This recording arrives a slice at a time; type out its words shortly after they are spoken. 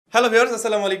Hello viewers,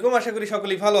 আসসালামু আলাইকুম। আশা করি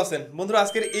সকলেই ভালো আছেন। বন্ধুরা,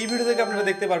 আজকের এই ভিডিও থেকে আপনারা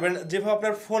দেখতে পারবেন যেভাবে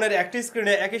আপনার ফোনের একটি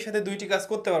স্ক্রিনে একই সাথে দুইটি কাজ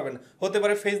করতে পারবেন। হতে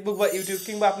পারে ফেসবুক বা ইউটিউব,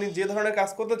 কিংবা আপনি যে ধরনের কাজ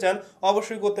করতে চান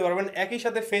অবশ্যই করতে পারবেন একই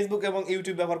সাথে ফেসবুক এবং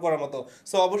ইউটিউব ব্যবহার করার মতো।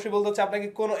 সো অবশ্যই বলতে হচ্ছে আপনাকে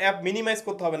কোনো অ্যাপ মিনিমাইজ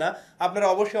করতে হবে না। আপনারা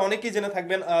অবশ্যই অনেকেই জেনে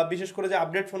থাকবেন, বিশেষ করে যে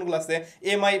আপডেট ফোনগুলো আছে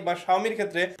এমআই বা শাওমির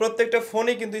ক্ষেত্রে প্রত্যেকটা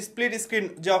ফোনেই কিন্তু স্প্লিট স্ক্রিন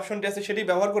যে অপশনটি আছে সেটি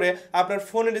ব্যবহার করে আপনার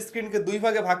ফোনের স্ক্রিনকে দুই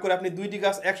ভাগে ভাগ করে আপনি দুইটি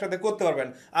কাজ একসাথে করতে পারবেন।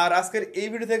 আর আজকের এই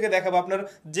ভিডিও থেকে দেখাবো আপনার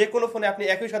যে কোনো ফোনে আপনি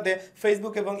একই সাথে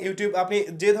ফেসবুক এবং ইউটিউব আপনি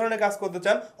যে ধরনের কাজ করতে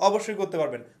চান অবশ্যই করতে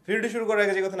পারবেন। ভিডিওটি শুরু করার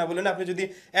আগে যে কথা না বললেন, আপনি যদি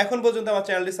এখন পর্যন্ত আমার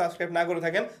চ্যানেলটি সাবস্ক্রাইব না করে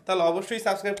থাকেন তাহলে অবশ্যই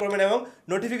সাবস্ক্রাইব করবেন এবং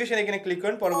নোটিফিকেশন এখানে ক্লিক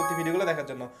করেন পরবর্তী ভিডিওগুলো দেখার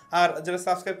জন্য। আর যারা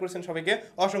সাবস্ক্রাইব করেছেন সবাইকে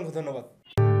অসংখ্য ধন্যবাদ।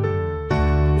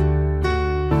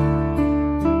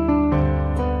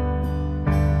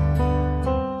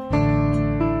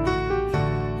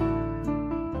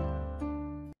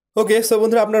 ওকে, সো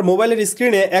বন্ধুরা, আপনার মোবাইলের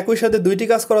স্ক্রিনে একই সাথে দুইটি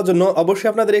কাজ করার জন্য অবশ্যই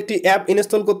আপনাদের একটি অ্যাপ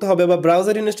ইনস্টল করতে হবে বা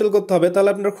ব্রাউজার ইনস্টল করতে হবে। তাহলে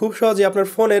আপনারা খুব সহজে আপনার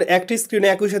ফোনের একটি স্ক্রিনে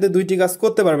একই সাথে দুইটি কাজ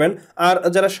করতে পারবেন। আর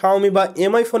যারা শাওমি বা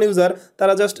এমআই ফোন ইউজার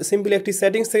তারা জাস্ট সিম্পলি একটি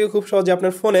সেটিংস থেকে খুব সহজে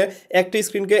আপনার ফোনের একটি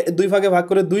স্ক্রিনকে দুই ভাগে ভাগ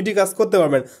করে দুইটি কাজ করতে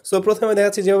পারবেন। সো প্রথমে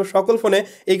দেখাচ্ছি যেভাবে সকল ফোনে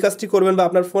এই কাজটি করবেন বা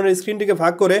আপনার ফোনের স্ক্রিনটিকে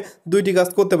ভাগ করে দুইটি কাজ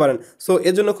করতে পারেন। সো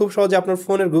এর জন্য খুব সহজে আপনার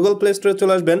ফোনের গুগল প্লে স্টোরে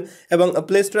চলে আসবেন এবং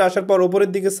প্লে স্টোরে আসার পর উপরের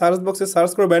দিকে সার্চ বক্সে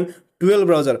সার্চ করবেন ডুয়েল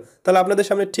ব্রাউজার। তাহলে আপনাদের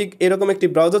সামনে ঠিক এরকম একটি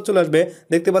ব্রাউজার চলে আসবে।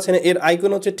 দেখতে পাচ্ছেন এর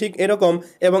আইকন হচ্ছে ঠিক এরকম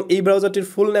এবং এই ব্রাউজারটির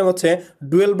ফুল নেম হচ্ছে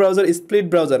dual browser split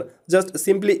browser. Just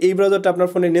simply এই ব্রাউজারটা আপনার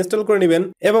ফোনে ইনস্টল করে নেবেন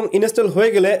এবং ইনস্টল হয়ে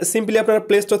গেলে সিম্পলি আপনারা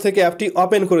প্লে স্টোর থেকে অ্যাপটি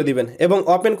ওপেন করে দিবেন এবং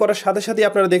ওপেন করার সাথে সাথে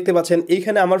আপনারা দেখতে পাচ্ছেন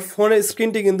এইখানে আমার ফোনের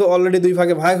স্ক্রিনটি কিন্তু অলরেডি দুই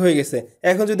ভাগে ভাগ হয়ে গেছে।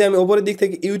 এখন যদি আমি উপরের দিক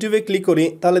থেকে ইউটিউবে ক্লিক করি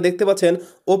তাহলে দেখতে পাচ্ছেন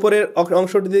ওপরের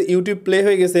অংশটিতে ইউটিউব প্লে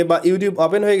হয়ে গেছে বা ইউটিউব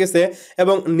ওপেন হয়ে গেছে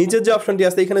এবং নিচের যে অপশনটি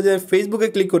আছে এখানে যদি আমি ফেসবুকে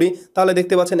ক্লিক করি তাহলে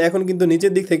দেখতে পাচ্ছেন এখন কিন্তু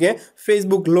নিচের দিক থেকে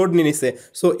ফেসবুক লোড নিয়ে নিছে।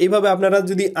 সো এইভাবে আপনারা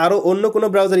যদি আরও অন্য কোনো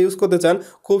ব্রাউজার ইউজ করতে চান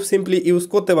খুব সিম্পলি ইউজ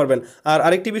করতে পারবেন। আর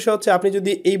আরেকটি বিষয় হচ্ছে, আপনি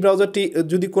যদি এই ব্রাউজারটি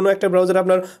যদি কোনো একটা ব্রাউজার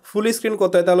আপনার ফুল স্ক্রিন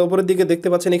করতে হয় তাহলে উপরের দিকে দেখতে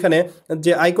পাচ্ছেন এখানে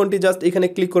যে আইকনটি জাস্ট এখানে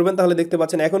ক্লিক করবেন তাহলে দেখতে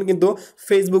পাচ্ছেন এখন কিন্তু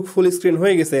ফেসবুক ফুল স্ক্রিন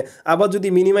হয়ে গেছে। আবার যদি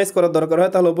মিনিমাইজ করার দরকার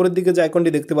হয় তাহলে উপরের দিকে যে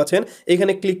আইকনটি দেখতে পাচ্ছেন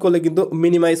এখানে ক্লিক করলে কিন্তু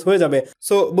মিনিমাইজ হয়ে যাবে।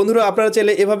 সো বন্ধুরা, আপনারা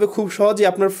চাইলে এভাবে খুব সহজেই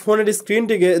আপনার ফোনের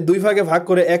স্ক্রিনটিকে দুই ভাগে ভাগ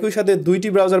করে একই সাথে দুইটি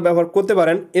ব্রাউজার ব্যবহার করতে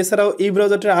পারেন। এছাড়াও এই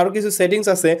ব্রাউজারটার আরও কিছু সেটিংস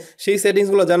আছে, সেই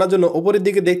সেটিংসগুলো জানার জন্য উপরের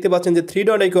দিকে দেখতে পাচ্ছেন যে থ্রি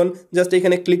ডট আইকন, জাস্ট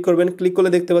এখানে ক্লিক করবেন। ক্লিক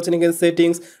করলে দেখতে পাচ্ছেন এখানে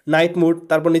সেটিংস, নাইট মোড,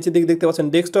 তারপর নিচের দিকে দেখতে পাচ্ছেন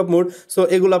ডেস্কটপ মোড। সো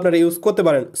এগুলো আপনারা ইউজ করতে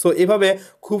পারেন। সো এভাবে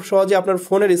খুব সহজে আপনার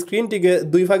ফোনের স্ক্রিনটিকে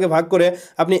দুই ভাগে ভাগ করে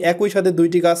আপনি একই সাথে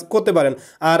দুইটি কাজ করতে পারেন।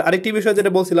 আর আরেকটি বিষয়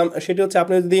যেটা বলছিলাম সেটি হচ্ছে,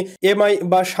 আপনি যদি এমআই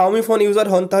বা শাওমি ফোন ইউজার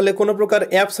হন তাহলে কোনো প্রকার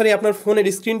অ্যাপ ছাড়াই আপনার ফোনের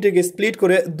স্ক্রিনটিকে স্প্লিট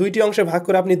করে দুইটি অংশে ভাগ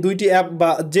করে আপনি দুইটি অ্যাপ বা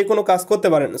যে কোনো কাজ করতে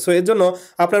পারেন। সো এর জন্য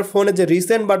আপনার ফোনে যে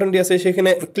রিসেন্ট বাটনটি আছে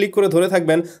সেখানে ক্লিক করে ধরে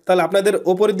থাকবেন, তাহলে আপনাদের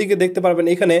ওপরের দিকে দেখতে পারবেন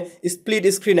এখানে স্প্লিট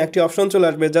স্ক্রিন একটি অপশন চলে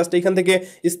আসবে। জাস্ট এখান থেকে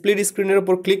স্প্লিট স্ক্রিনের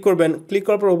উপর ক্লিক করবেন। ক্লিক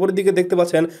করার পর ওপরের দিকে দেখতে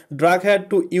পাচ্ছেন drug had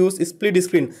to use split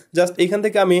screen. Just এখান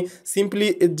থেকে আমি সিম্পলি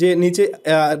যে নিচে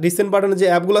রিসেন্ট বাটনে যে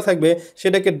অ্যাপগুলো থাকবে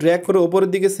সেটাকে ড্র্যাগ করে ওপরের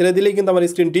দিকে ছেড়ে দিলেই কিন্তু আমার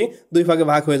স্ক্রিনটি দুই ভাগে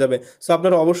ভাগ হয়ে যাবে। সো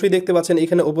আপনারা অবশ্যই দেখতে পাচ্ছেন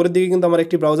এখানে ওপরের দিকে কিন্তু আমার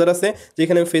একটি ব্রাউজার আছে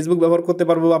যেখানে আমি ফেসবুক ব্যবহার করতে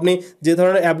পারবো। আপনি যে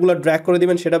ধরনের অ্যাপগুলো ড্র্যাগ করে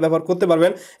দিবেন সেটা ব্যবহার করতে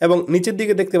পারবেন এবং নিচের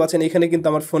দিকে দেখতে পাচ্ছেন এখানে কিন্তু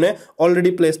আমার ফোনে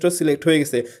অলরেডি প্লে স্টোর সিলেক্ট হয়ে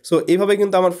গেছে। সো এইভাবে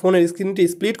কিন্তু আমার ফোনের স্ক্রিনটি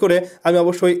স্প্লিট করে আমি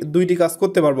অবশ্যই দুইটি কাজ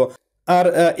করতে পারবো। আর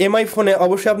এমআই ফোনে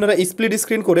অবশ্যই আপনারা স্প্লিট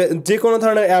স্ক্রিন করে যে কোনো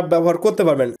ধরনের অ্যাপ ব্যবহার করতে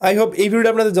পারবেন। আই হোপ এই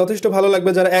ভিডিওটা আপনাদের যথেষ্ট ভালো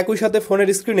লাগবে যারা একই সাথে ফোনের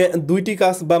স্ক্রিনে দুইটি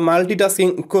কাজ বা মাল্টিটাস্কিং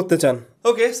করতে চান।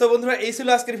 ওকে, সো বন্ধুরা, এই ছিল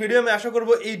আজকের ভিডিও। আমি আশা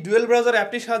করবো এই ডুয়েল ব্রাউজার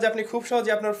অ্যাপটির সাহায্যে আপনি খুব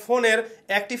সহজে আপনার ফোনের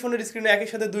একটি ফোনের স্ক্রিনে একই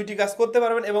সাথে দুইটি কাজ করতে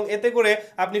পারবেন এবং এতে করে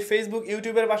আপনি ফেসবুক,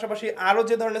 ইউটিউবের পাশাপাশি আরও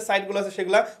যে ধরনের সাইটগুলো আছে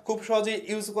সেগুলো খুব সহজেই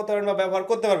ইউজ করতে পারবেন বা ব্যবহার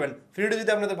করতে পারবেন। ভিডিওটি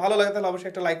যদি আপনাদের ভালো লাগে তাহলে অবশ্যই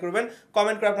একটা লাইক করবেন,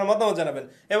 কমেন্ট করে আপনার মতামত জানাবেন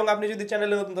এবং আপনি যদি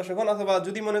চ্যানেলে নতুন দর্শক হন অথবা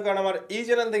যদি মনে করেন আমার এই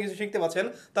চ্যানেল থেকে কিছু শিখতে পাচ্ছেন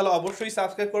তাহলে অবশ্যই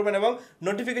সাবস্ক্রাইব করবেন এবং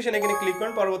নোটিফিকেশন এখানে ক্লিক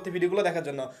করেন পরবর্তী ভিডিওগুলো দেখার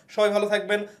জন্য। সবাই ভালো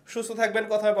থাকবেন, সুস্থ থাকবেন।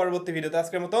 কথা হয় পরবর্তী ভিডিওতে।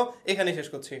 আজকের মতো এখানেই শেষ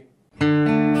করছি।